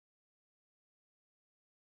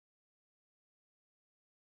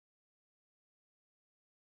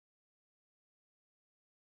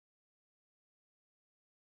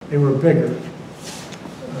They were bigger.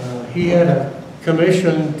 He had a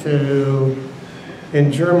commission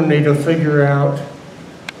in Germany to figure out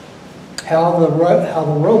how the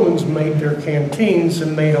Romans made their canteens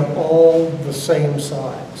and made them all the same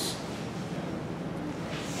size.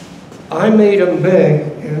 I made them big,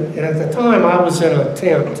 and at the time I was in a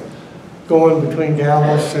tent going between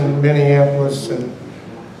Dallas and Minneapolis and,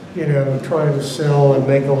 you know, trying to sell and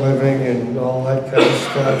make a living and all that kind of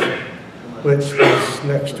stuff, which was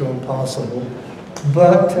next to impossible.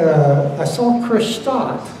 But I saw Chris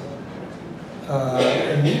Stott,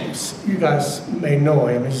 and you guys may know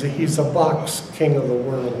him. He's a box king of the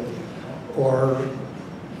world, or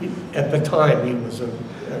at the time he was an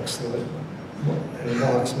excellent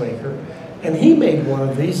box maker. And he made one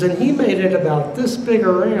of these, and he made it about this big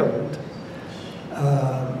around.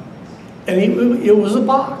 And it was a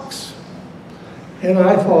box. And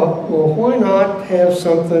I thought, well, why not have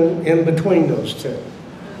something in between those two?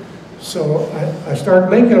 So I started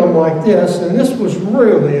making them like this, and this was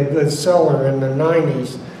really a good seller in the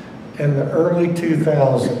 90s and the early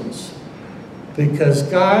 2000s, because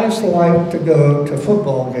guys like to go to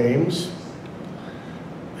football games,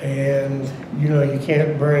 and you know, you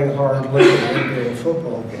can't bring hard liquor into a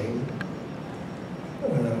football game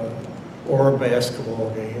or a basketball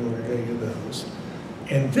game or any of those.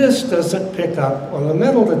 And this doesn't pick up on the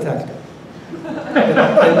metal detector.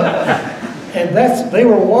 And they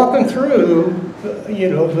were walking through, you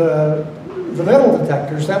know, the metal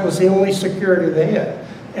detectors. That was the only security they had.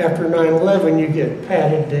 After 9/11, you get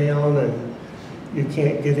patted down and you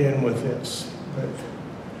can't get in with this.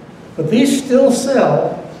 But these still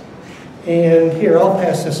sell. And here, I'll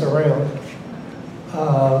pass this around.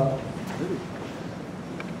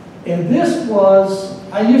 And this was,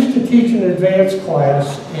 I used to teach an advanced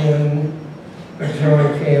class in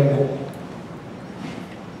John Campbell.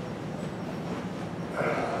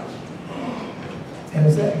 And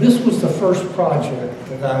this was the first project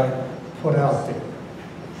that I put out there,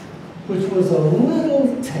 which was a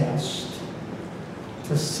little test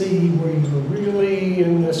to see were you really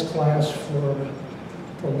in this class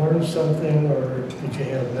to learn something, or did you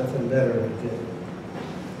have nothing better to do?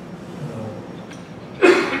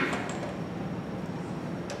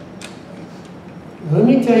 Let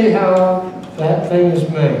me tell you how that thing is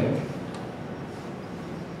made.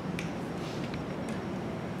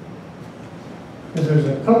 Because there's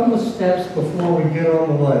a couple of steps before we get on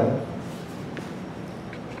the leg.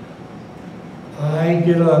 I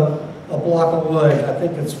get a block of wood. I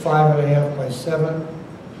think it's 5.5 by 7.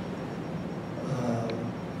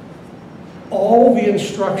 All the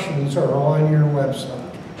instructions are on your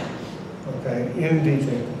website, okay, in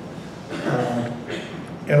detail.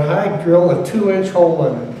 And I drill a 2-inch hole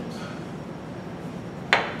in it.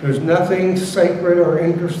 There's nothing sacred or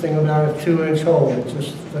interesting about a 2-inch hole. It's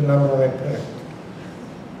just the number I picked.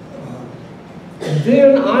 And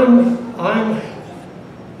then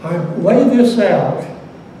I lay this out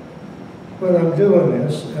when I'm doing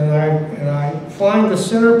this, and I find the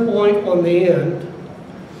center point on the end,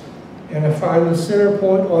 and I find the center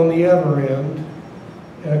point on the other end,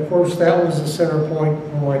 and of course that was the center point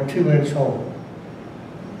on my 2-inch hole.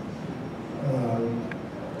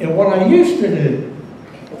 And what I used to do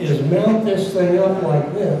is mount this thing up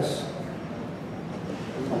like this.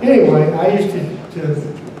 Anyway, I used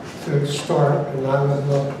to start, and I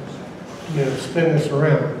would spin this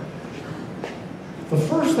around. The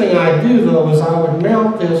first thing I do though is I would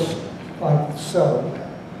mount this like so.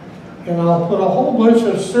 And I'll put a whole bunch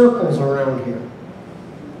of circles around here.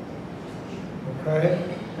 Okay?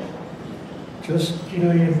 Just, you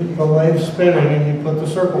know, the lathe's spinning and you put the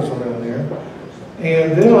circles around there.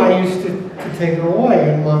 And then I used to take it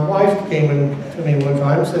away. And my wife came in to me one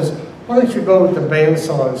time and says, why don't you go with the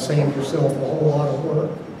bandsaw and save yourself a whole lot of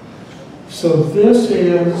work? So this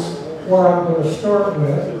is what I'm going to start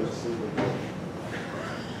with.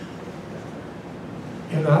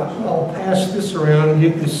 And I'll pass this around.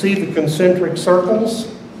 You can see the concentric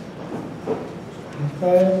circles.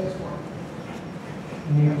 Okay?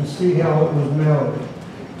 And you can see how it was mounted.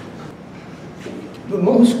 The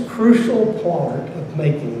most crucial part of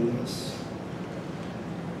making this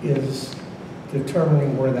is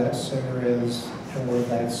determining where that center is and where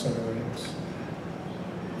that center is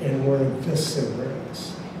and where this center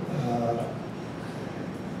is.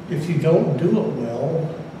 If you don't do it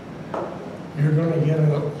well, you're going to get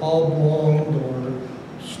an oblong or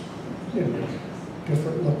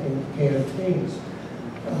different looking canteens.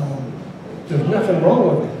 There's nothing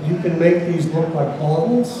wrong with it. You can make these look like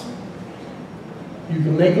bottles. You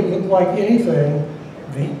can make it look like anything.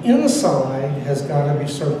 The inside has got to be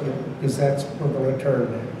circular because that's what we're going to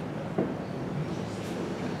turn now.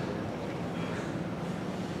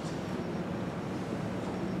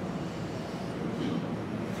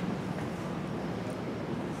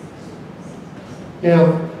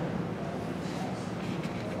 Now,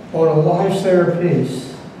 on a life center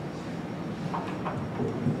piece,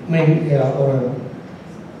 I mean, yeah,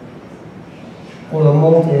 on a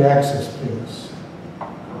multi-axis piece,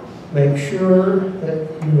 make sure that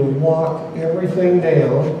you lock everything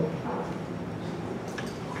down.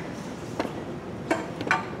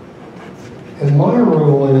 And my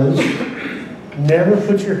rule is, never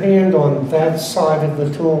put your hand on that side of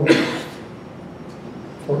the tool rest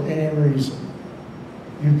for any reason.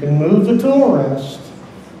 You can move the tool rest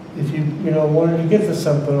if you wanted to get to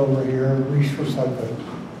something over here or reach for something.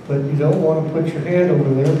 But you don't want to put your hand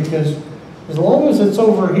over there, because as long as it's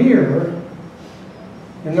over here,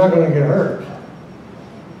 you're not going to get hurt.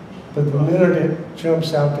 But the minute it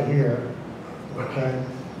jumps out to here, okay?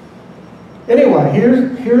 Anyway,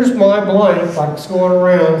 here's my blank, like it's going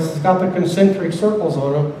around. It's got the concentric circles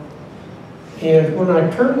on it. And when I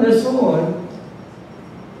turn this on,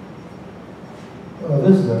 oh,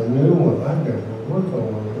 this is a new one. I've never worked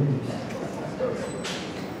on one of these.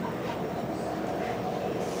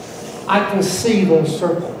 I can see those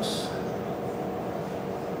circles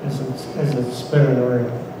as it's spinning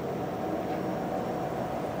around.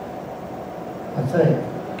 I think.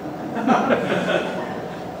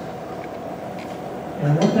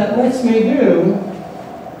 And what that lets me do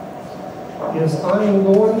is I am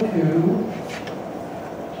going to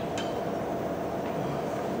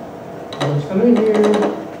come in here.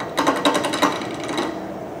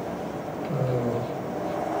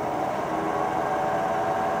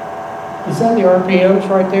 Is that the RPMs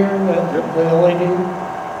right there? The LED?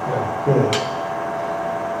 Yeah, good.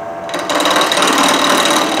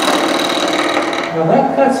 Now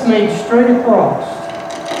that cut's made straight across.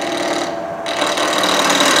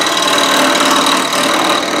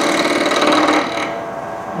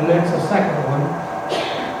 And that's the second one.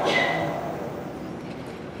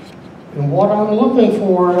 And what I'm looking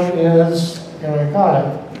for is, and I got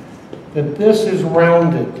it, that this is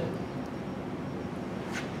rounded.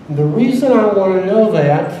 And the reason I want to know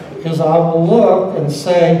that is I will look and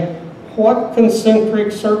say, what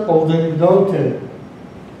concentric circle did it go to?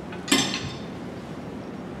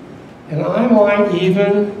 And I might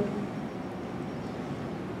even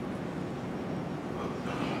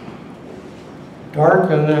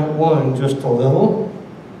darken that one just a little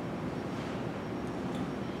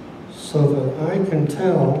so that I can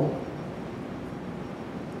tell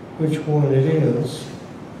which one it is.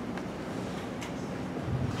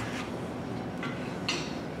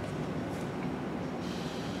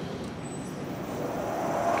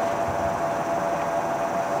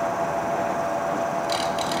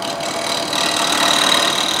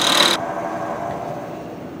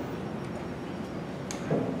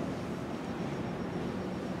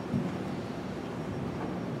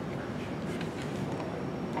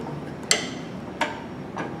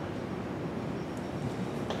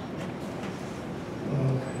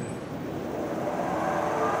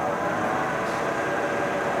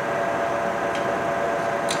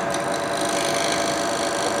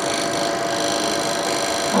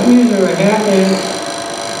 I'm using a 1/2 inch,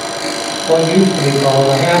 what used to be called a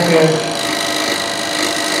 1/2 inch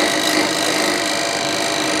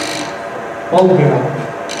bolt gouge.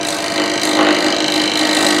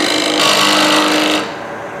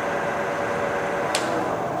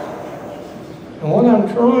 And what I'm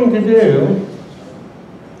trying to do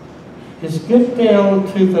is get down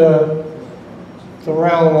to the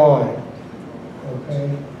round line, okay?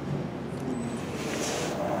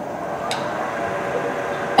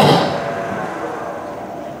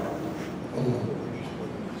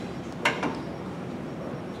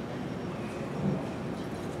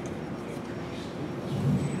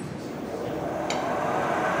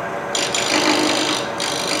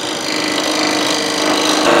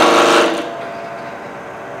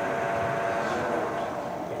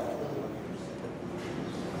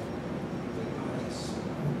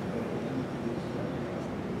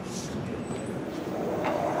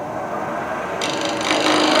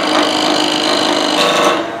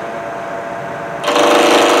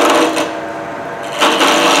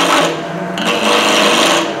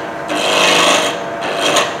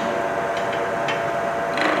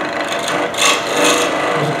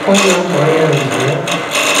 Clean up my ends here.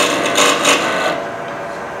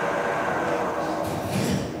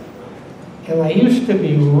 And I used to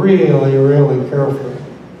be really, really careful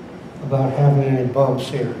about having any bumps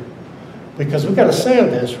here, because we've got to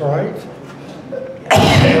sand this, right?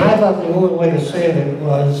 And I thought the only way to sand it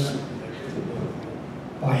was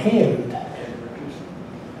by hand.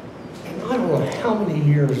 And I don't know how many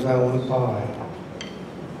years I went by,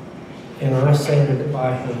 and I sanded it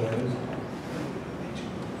by hand.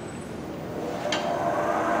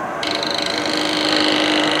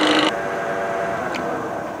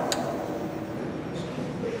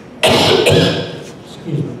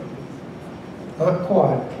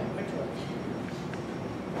 quite.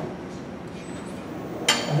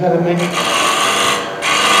 I gotta make it.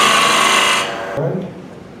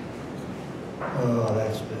 Oh,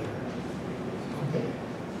 that's better. Okay.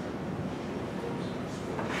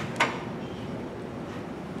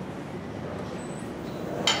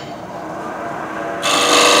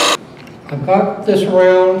 I've got this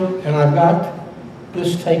round and I've got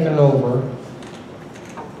this taken over.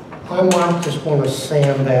 I might just want to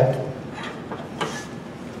sand that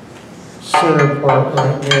center part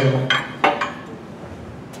right now.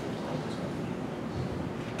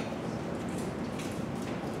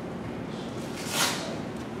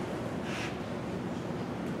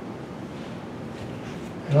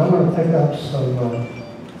 And I'm going to pick up some,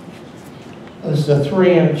 this is a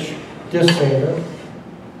 3-inch disc sander.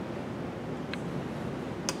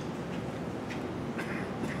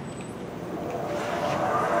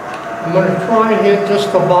 I'm going to try and hit just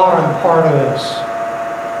the bottom part of this.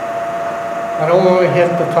 I don't want to hit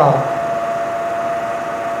the top.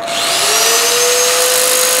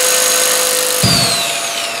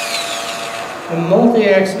 And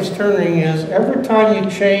multi-axis turning is every time you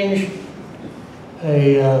change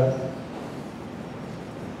a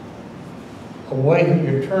way that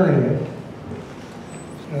you're turning it.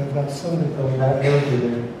 And I've got something from that earlier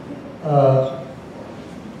there.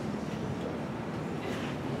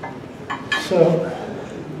 So,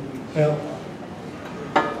 well,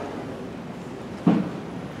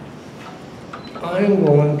 I'm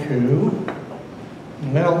going to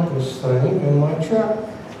mount this thing in my truck.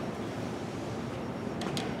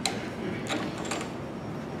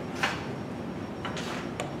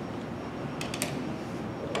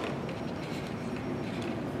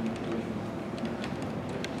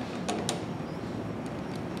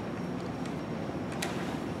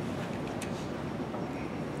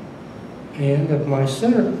 And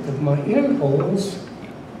if my end holes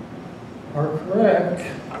are correct,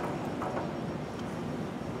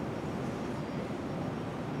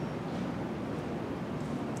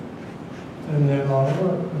 then that ought to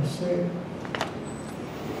work. Let's see.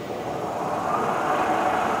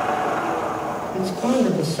 It's kind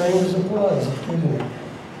of the same as it was, isn't it?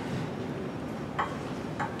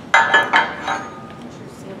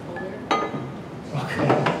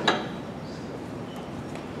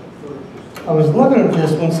 I was looking at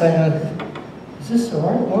this one saying, is this the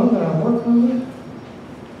right one that I'm working with?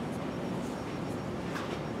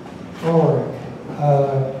 All right.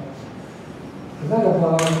 I've got to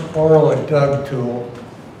borrow a dug tool.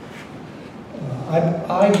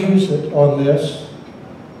 I use it on this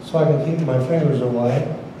so I can keep my fingers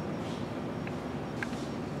away.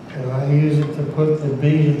 And I use it to put the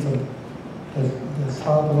bead at the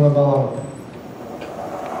top and the bottom.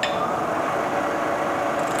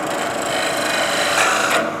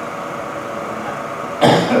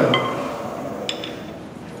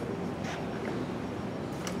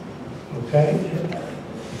 Okay,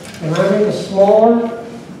 and I make a smaller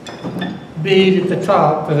bead at the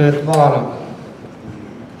top than at the bottom.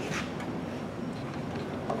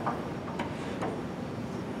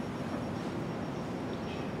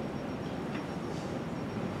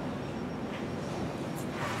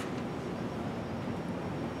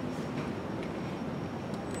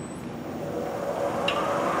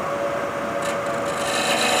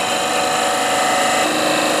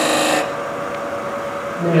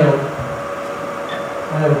 Now,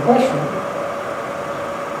 I have a question,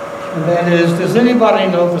 and that is, does anybody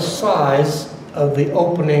know the size of the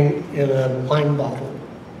opening in a wine bottle?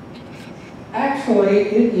 Actually,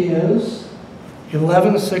 it is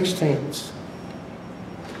 11/16,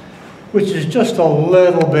 which is just a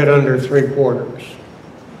little bit under 3/4.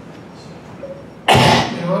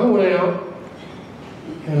 Now I went out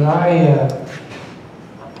and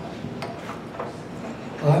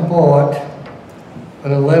I bought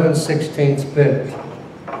an 11/16 bit.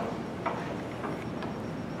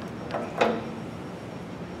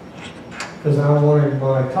 Because I wanted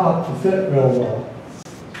my top to fit real well.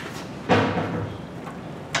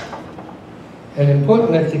 And in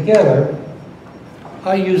putting it together,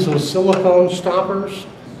 I use those silicone stoppers.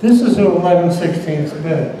 This is an 11/16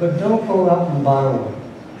 bit, but don't go out and buy one.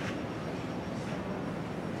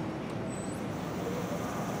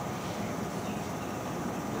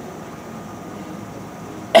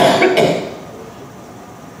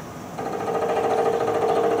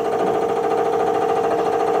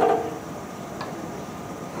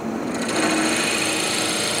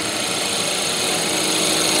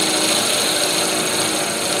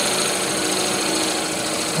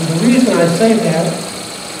 And the reason I say that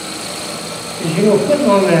is, you know, putting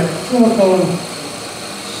on that silicone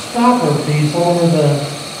stopper piece over the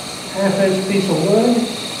 1/2 inch piece of wood.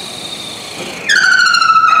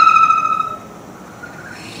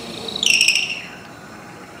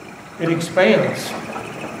 It expands.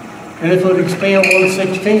 And if it would expand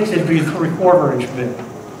 1/16, it'd be a 3/4 inch bit.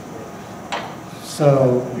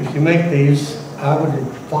 So if you make these, I would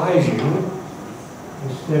advise you,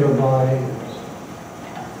 instead of buying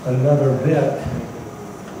another bit,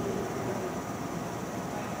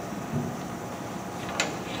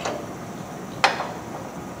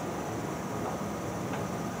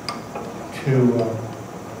 to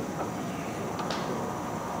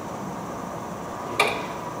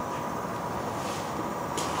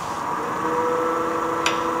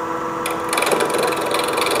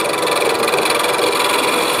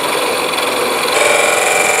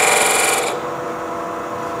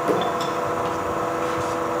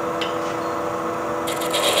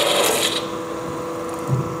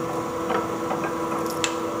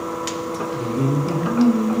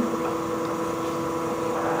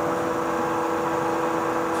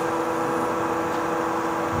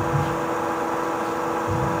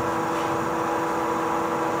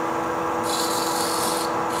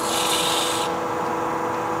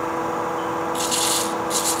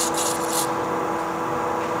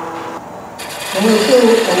I'm going to put a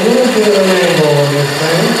little bit of an angle on this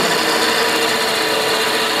thing.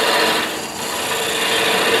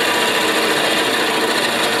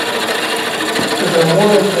 Because I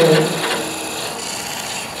want it to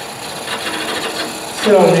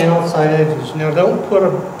sit on the outside edges. Now don't put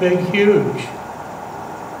a big, huge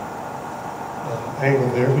angle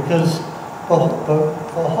there, because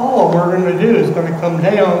the hollow we're going to do is going to come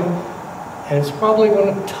down and it's probably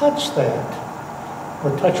going to touch that,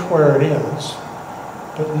 or touch where it is,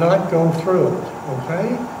 but not go through it,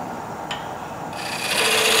 okay?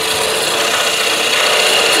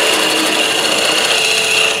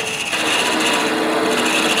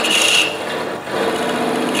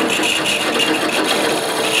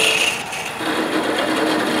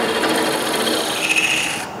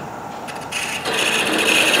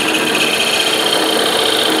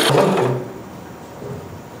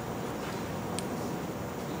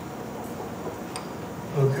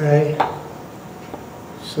 Okay,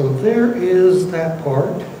 so there is that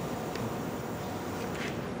part.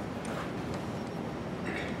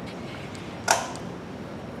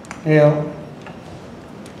 Now,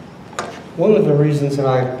 one of the reasons that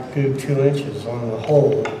I do 2 inches on the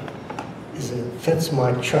hole is it fits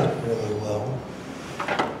my chuck really well.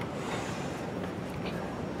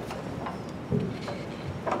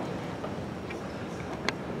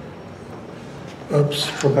 Oops,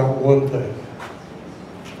 forgot one thing.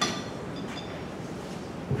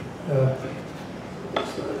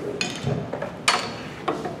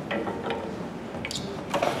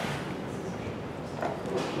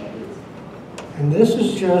 And this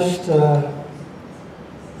is just,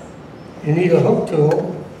 you need a hook tool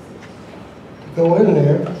to go in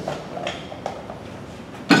there.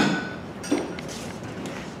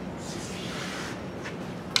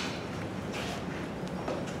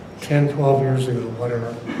 Ten, 12 years ago,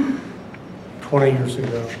 whatever, 20 years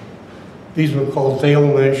ago. These were called Dale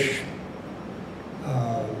mesh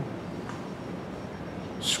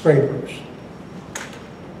scrapers.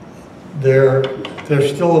 They're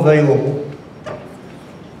still available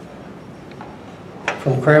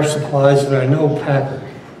from Craft Supplies, and I know Packard.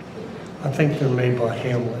 I think they're made by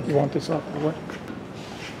Hamlet. You want this off the way?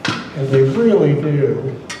 And they really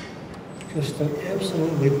do just an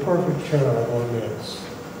absolutely perfect job on this.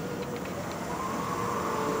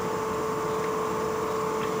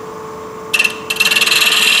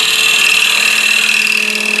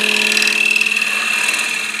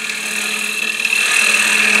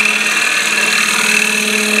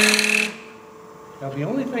 Now the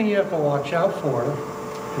only thing you have to watch out for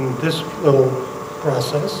in this little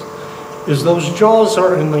process is those jaws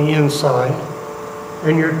are in the inside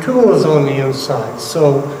and your tool is on the inside.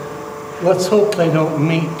 So let's hope they don't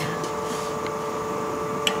meet.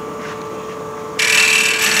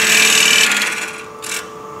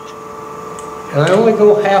 And I only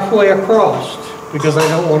go halfway across because I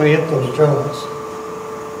don't want to hit those jaws.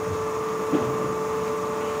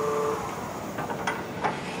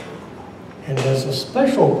 And as a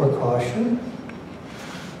special precaution,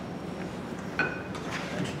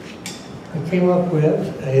 I came up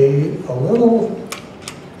with a little,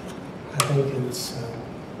 I think it's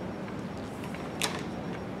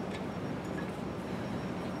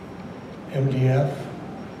MDF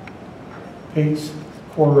piece,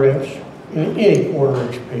 1/4 inch, any 1/4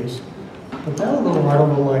 inch piece. But that'll go right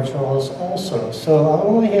over my jaws also. So I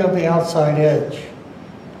only have the outside edge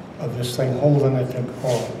of this thing holding it in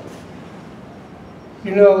on.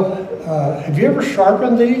 You know, have you ever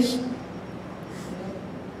sharpened these?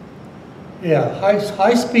 Yeah,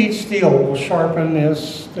 high-speed steel will sharpen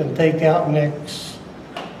this and take out nicks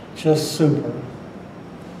just super.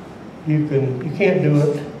 You can't do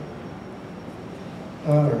it, I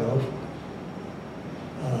don't know,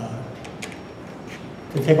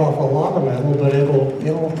 to take off a lot of metal, but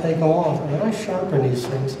it'll take off. And I sharpen these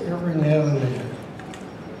things every now and then.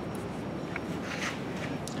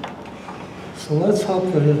 So let's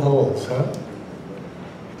hope that it holds, huh?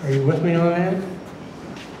 Are you with me on that?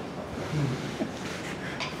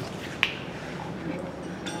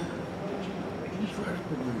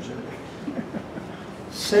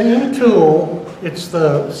 Same tool, it's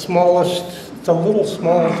the smallest, it's a little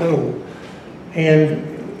small tool.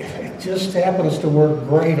 And it just happens to work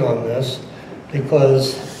great on this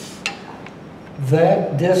because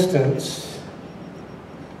that distance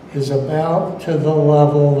is about to the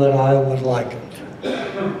level that I would like it.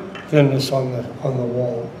 Thinness on the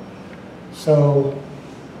wall. So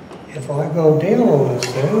if I go down on this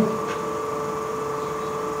thing,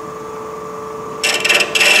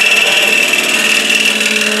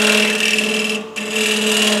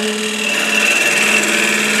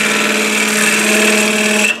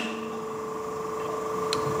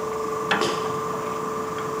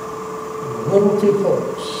 a little too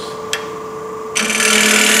close.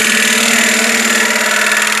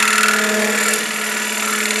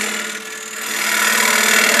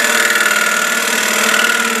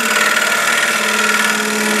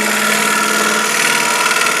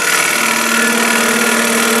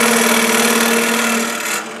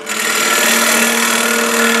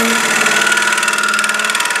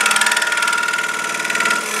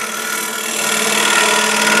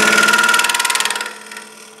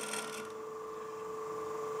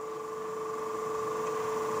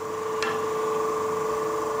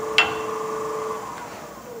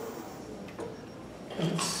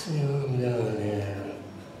 Let's see what I'm doing here.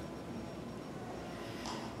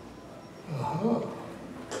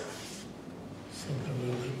 Seems a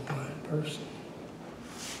really blind person.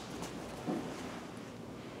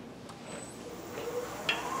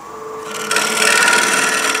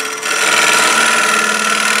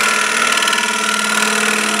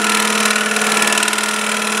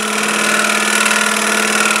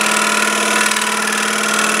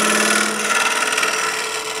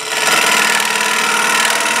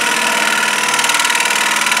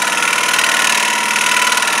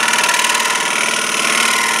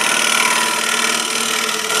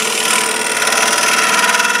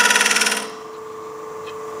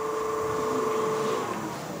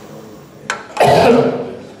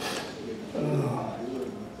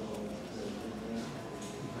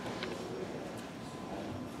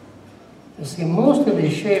 You see, most of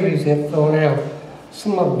these shavings get thrown out.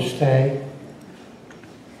 Some of them stay.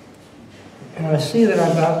 And I see that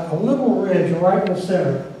I've got a little ridge right in the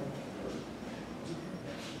center.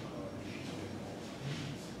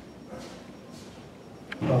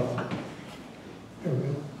 Oh, there we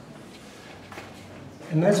go.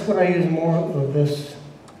 And that's what I use more of this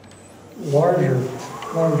larger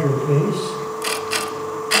piece.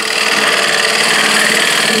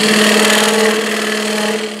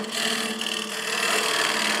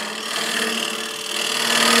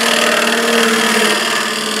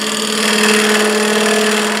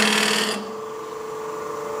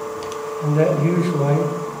 And that usually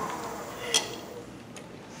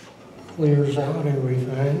clears out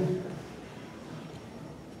everything.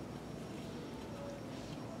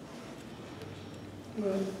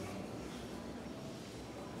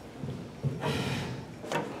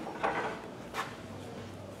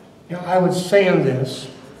 Now I would sand this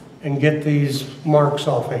and get these marks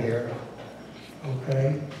off of here,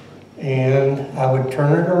 okay? And I would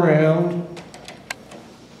turn it around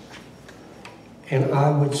and I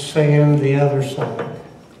would sand the other side.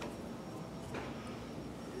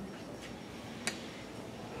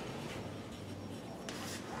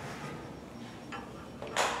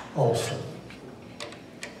 Also.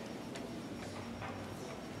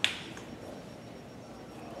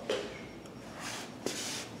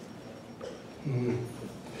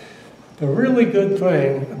 The really good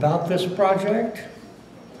thing about this project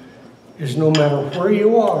is no matter where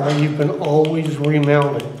you are, you can always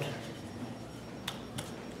remount it.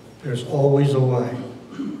 There's always a way.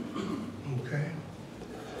 Okay?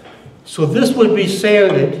 So this would be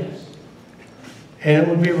sanded, and it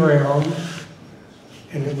would be round,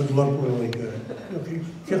 and it would look really good. Okay?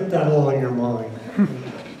 Get that all in your mind.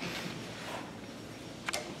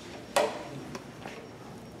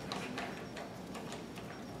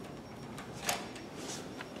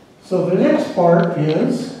 So the next part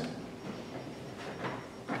is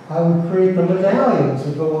I would create the medallions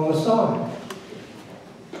that go on the side.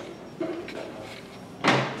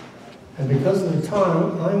 And because of the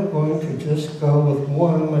time, I'm going to just go with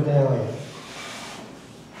one medallion.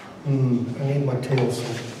 I need my tail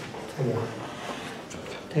stock.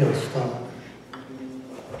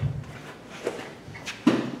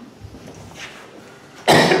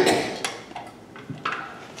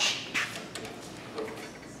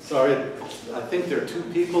 Sorry, I think there are two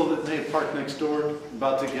people that may have parked next door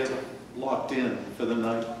about to get locked in for the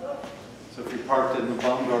night. So if you're parked in the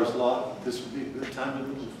Baumgart's lot, this would be a good time to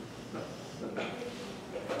move.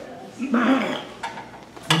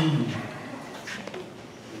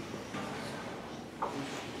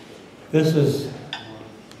 This is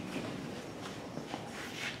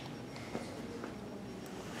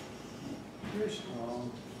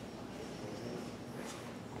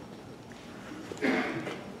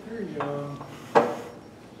There you go.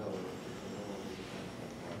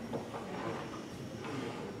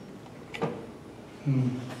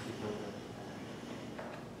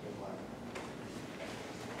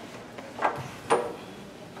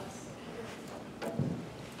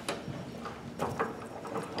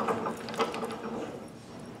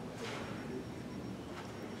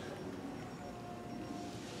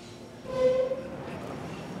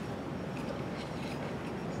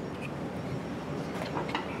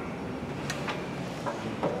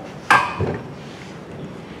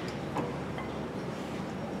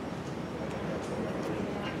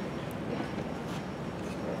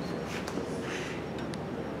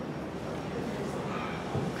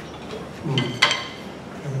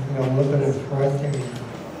 I'm looking at it right there.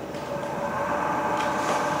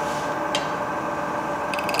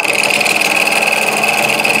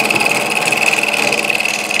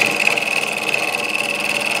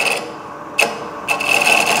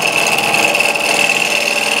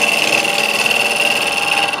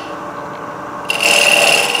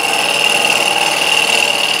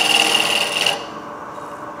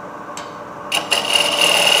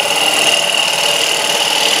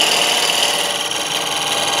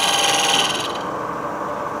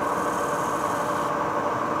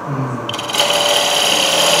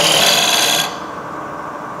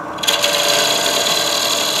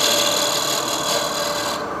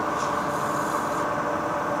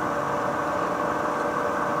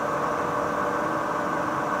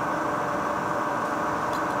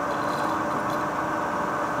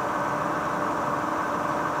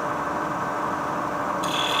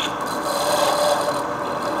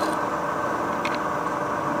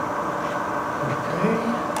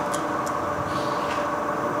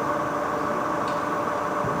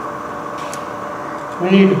 We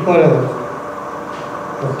need to put a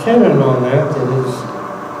tenon on that is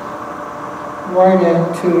right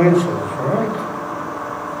at 2 inches, right?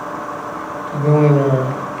 To go in a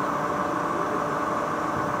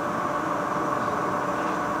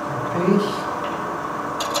piece.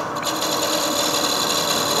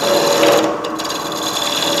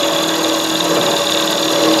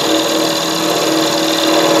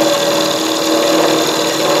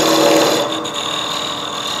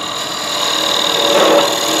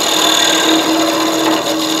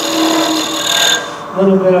 A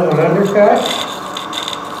little bit of an undercut.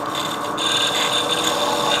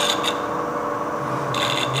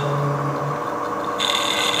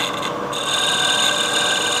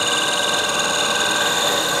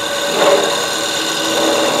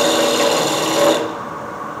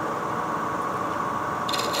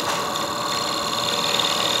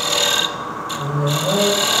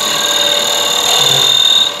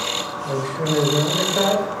 Make sure there's an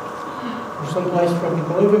undercut. There's someplace for the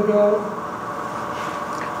glue to go.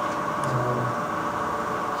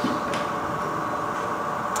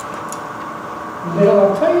 You know,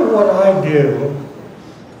 I'll tell you what I do.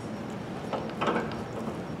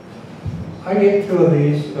 I get 2 of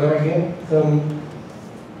these, and I get them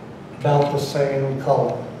about the same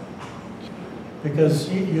color. Because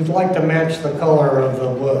you'd like to match the color of the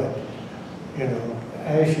wood. You know,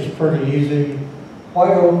 ash is pretty easy.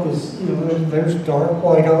 White oak is, you know, there's dark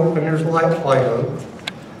white oak and there's light white oak.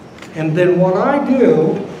 And then what I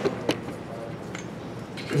do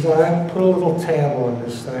is I put a little tab on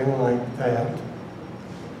this thing like that.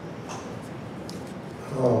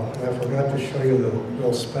 Oh, and I forgot to show you the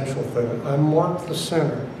real special thing. I mark the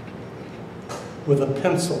center with a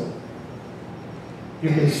pencil. You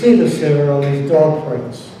can see the center on these dog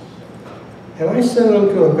prints. And I sent them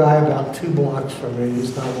to a guy about 2 blocks from me.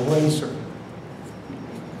 He's not a laser.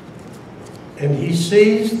 And he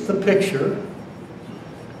sees the picture.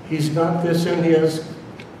 He's got this in his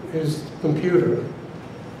computer.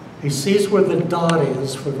 He sees where the dot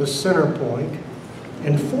is for the center point.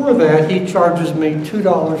 And for that, he charges me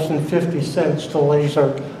 $2.50 to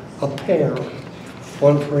laser a pair,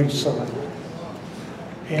 one for each side.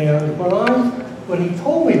 And when he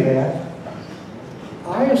told me that,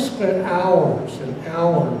 I have spent hours and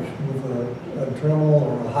hours with a Dremel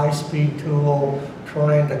or a high-speed tool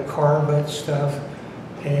trying to carve that stuff.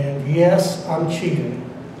 And yes, I'm cheating,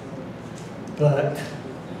 but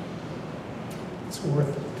it's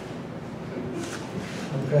worth it.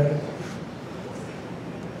 Okay?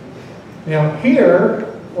 Now here,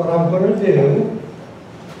 what I'm going to do,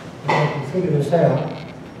 if I can figure this out,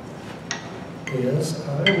 is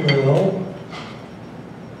I will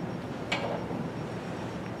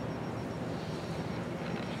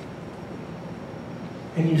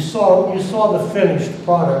and you saw the finished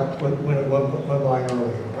product when it went by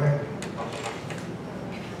earlier, right?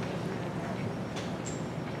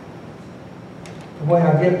 The way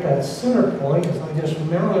I get that center point is I just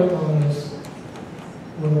mount it on this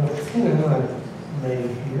little pin I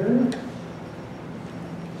made here.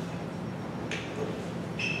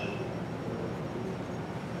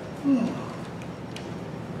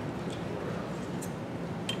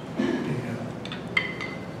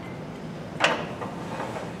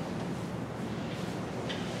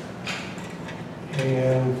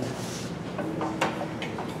 And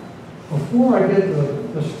before I get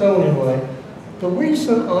the stone inlay, the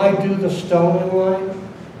reason I do the stone inlay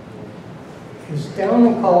is down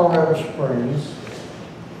in Colorado Springs,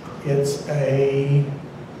 it's an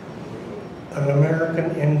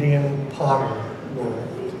American Indian potter world.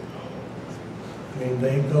 I mean,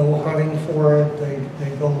 they go hunting for it, they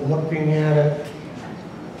go looking at it.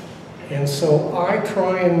 And so I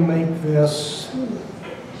try and make this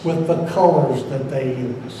with the colors that they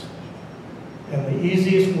use. And the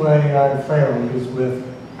easiest way I've found is with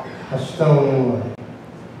a stone inlay.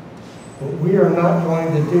 But we are not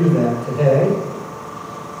going to do that today.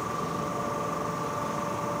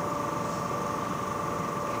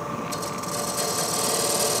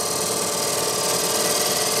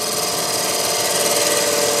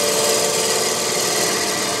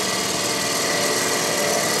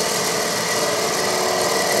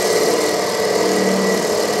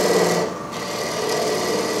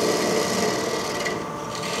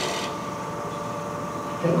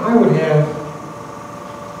 And I would have,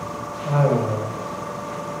 I don't know,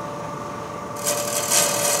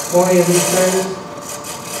 20 of these things,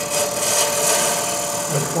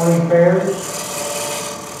 or 20 pairs.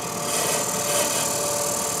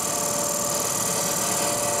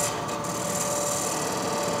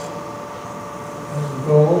 As we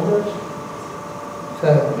go over it.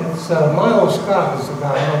 It's Milo Scott is the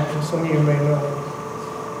guy, some of you may know.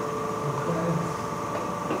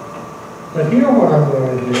 But here what I'm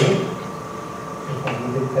going to do, if I can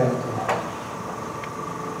get that to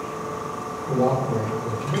cooperate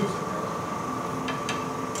with it.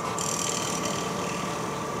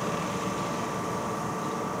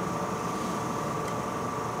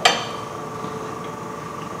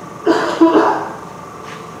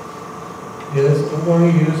 Is I'm going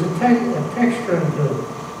to use a texturing tool.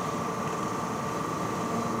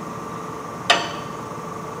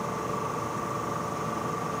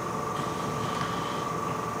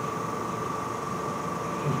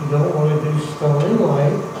 You don't want to do stone inlay,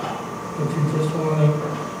 but you just want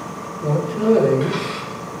two of these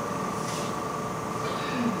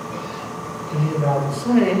to be about the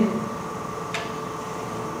same.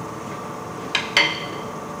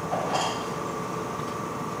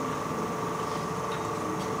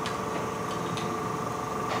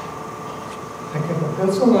 I take a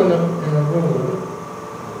pencil and a ruler,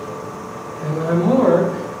 and I mark.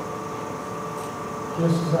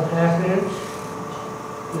 This is a ½ inch.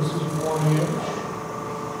 This is 1 inch.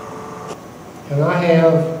 And I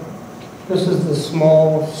have, this is the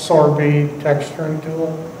small sorbet texturing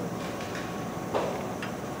tool.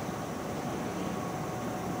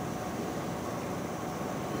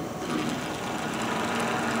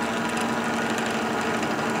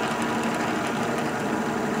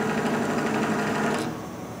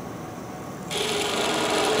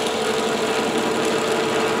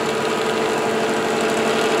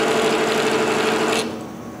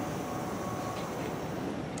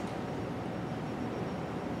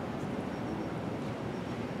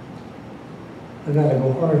 I gotta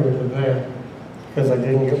go harder than that because I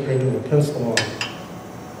didn't get rid of the pencil on.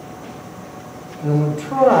 And I'm gonna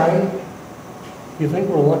try. You think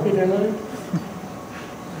we're lucky tonight?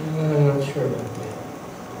 I'm not sure about that.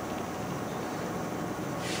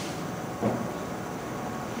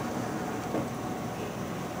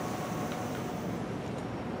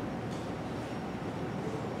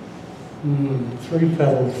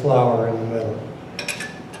 Three-petaled flower in the middle.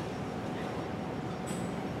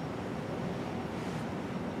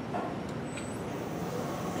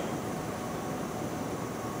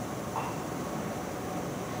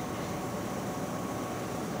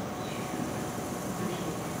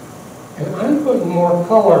 putting more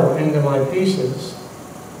color into my pieces.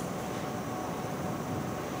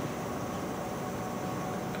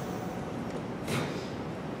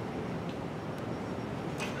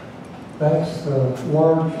 That's the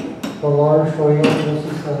large wheel. This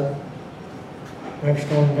is the next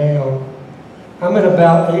one down. I'm at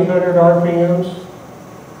about 800 RPMs,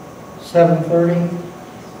 730.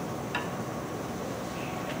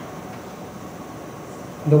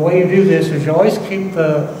 The way you do this is you always keep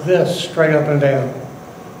this straight up and down.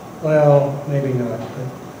 Well, maybe not,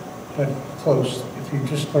 but close if you're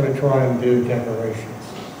just going to try and do decorations.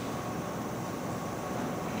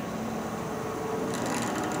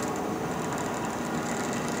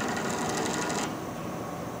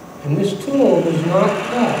 And this tool does not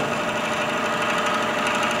cut.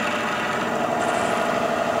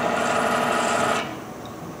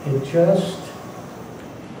 It just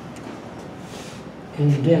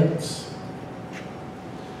indents.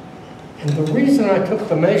 And the reason I took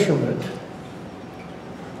the measurement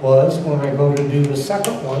was when I go to do the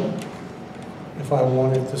second one, if I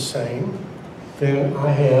want it the same, then I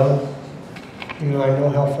have, I know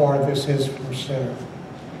how far this is from center.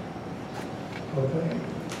 Okay.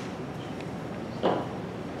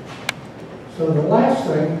 So the last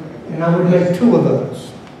thing, and I would make 2 of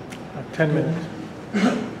those. 10 minutes.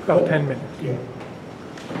 About 10 minutes. Yeah.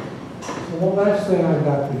 So the last thing I've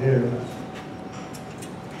got to do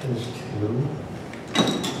is to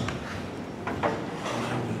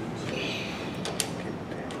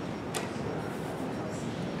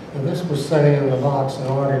and this was sitting in the box and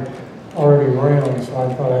already round, so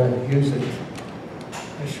I thought I'd use it.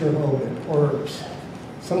 I sure hope it works.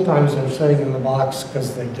 Sometimes they're sitting in the box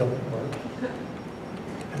because they don't work.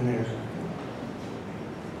 And there.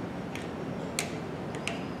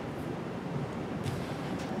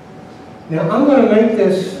 Now I'm going to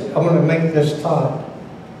make this top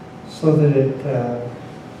so that it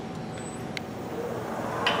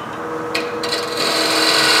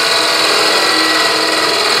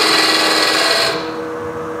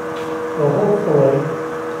well, hopefully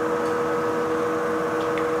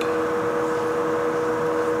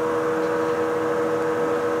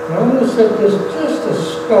now I'm going to set this just a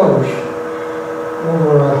skosh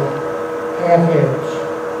over a ½ inch.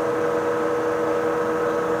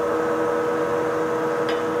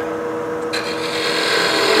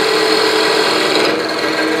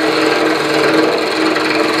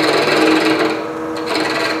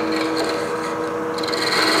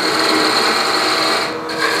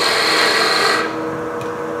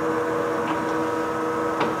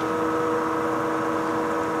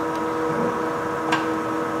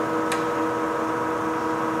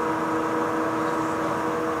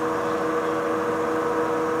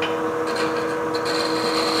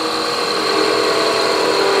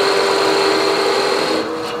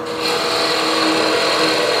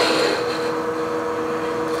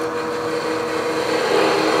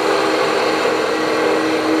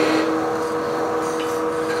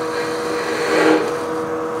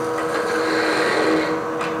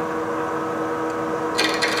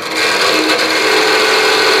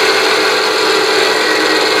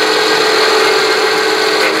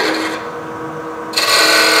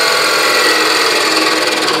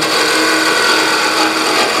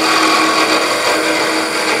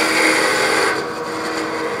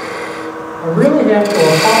 I really have to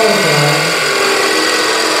apologize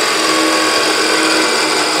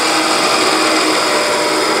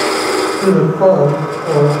to the club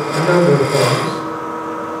for a number of things.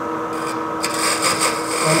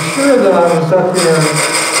 I'm sure that I was up here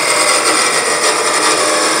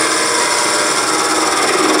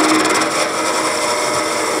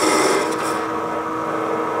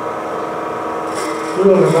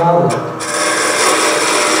doing a novel.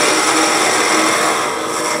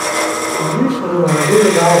 Usually when I do the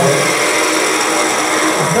novel,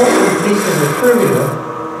 I help with pieces of trivia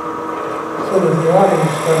so that the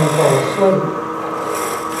audience doesn't fall asleep.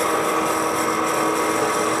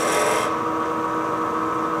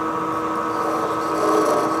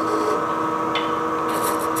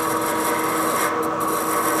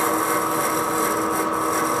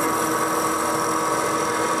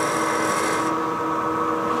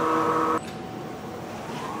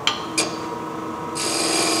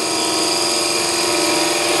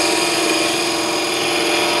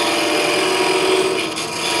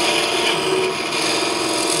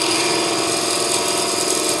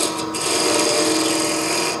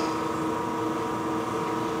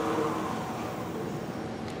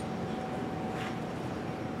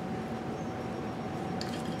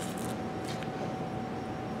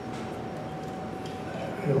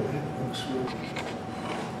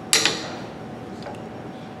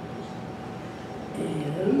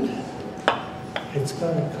 it's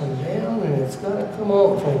got to come down and it's got to come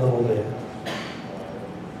off a little bit.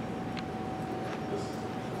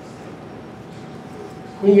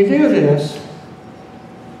 When you do this,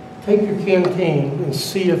 take your canteen and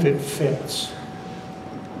see if it fits.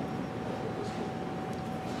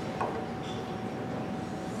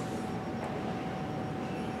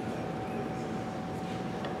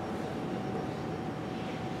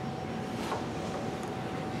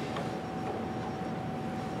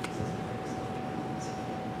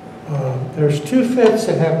 There's two fits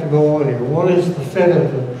that have to go on here. One is the fit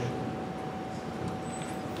of the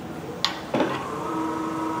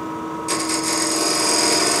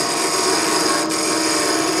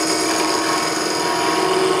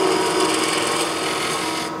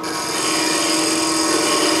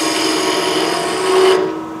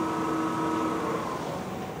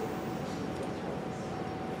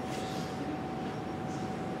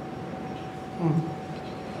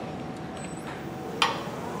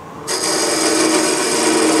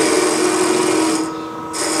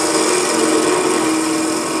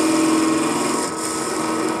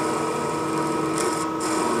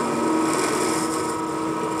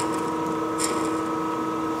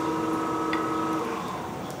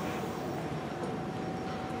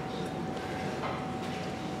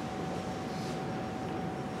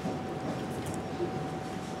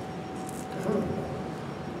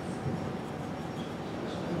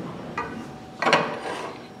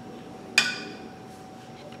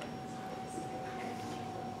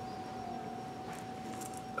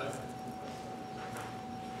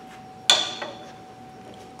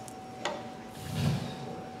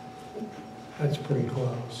That's pretty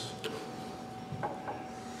close.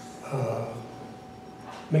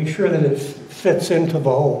 Make sure that it fits into the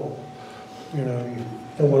hole. You know, you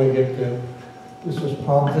don't want to get the, this is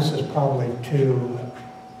probably too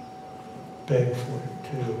big for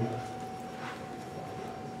it too.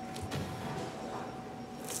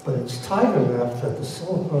 But it's tight enough that the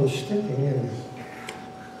silicone's sticking in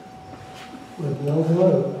with no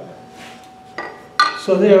glue.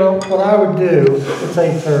 So then what I would do, it's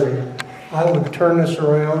 8:30. I would turn this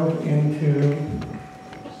around into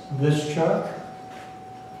this chuck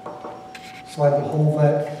so I can hold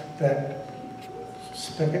that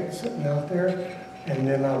spigot sitting out there, and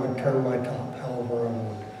then I would turn my top however I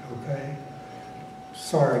wanted, okay?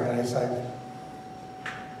 Sorry guys,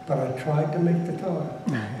 but I tried to make the time,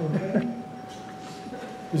 okay?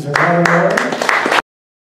 Is it all right?